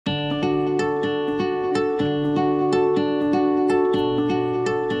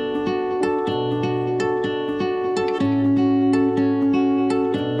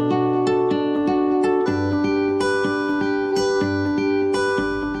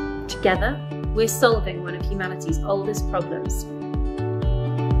Together, we're solving one of humanity's oldest problems.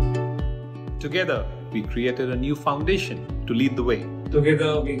 Together, we created a new foundation to lead the way.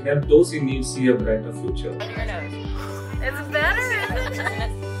 Together, we help those in need see a brighter future. It's better!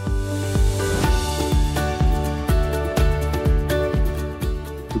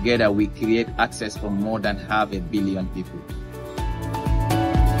 Together, we create access for more than 500 million people.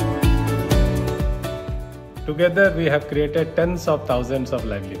 Together, we have created tens of thousands of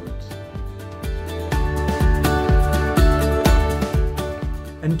livelihoods.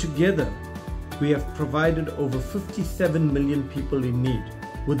 And together, we have provided over 57 million people in need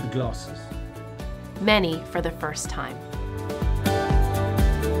with glasses. Many for the first time.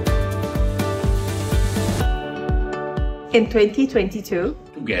 In 2022,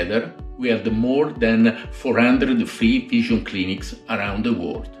 together, we have more than 400 free vision clinics around the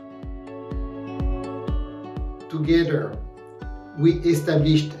world. Together, we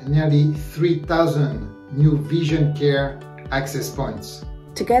established nearly 3,000 new vision care access points.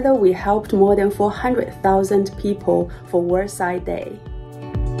 Together, we helped more than 400,000 people for OneSight Day.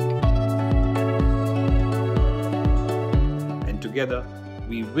 And together,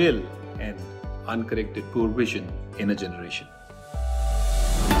 we will end uncorrected poor vision in a generation.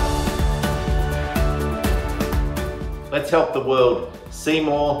 Let's help the world see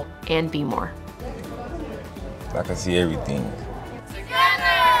more and be more. I can see everything.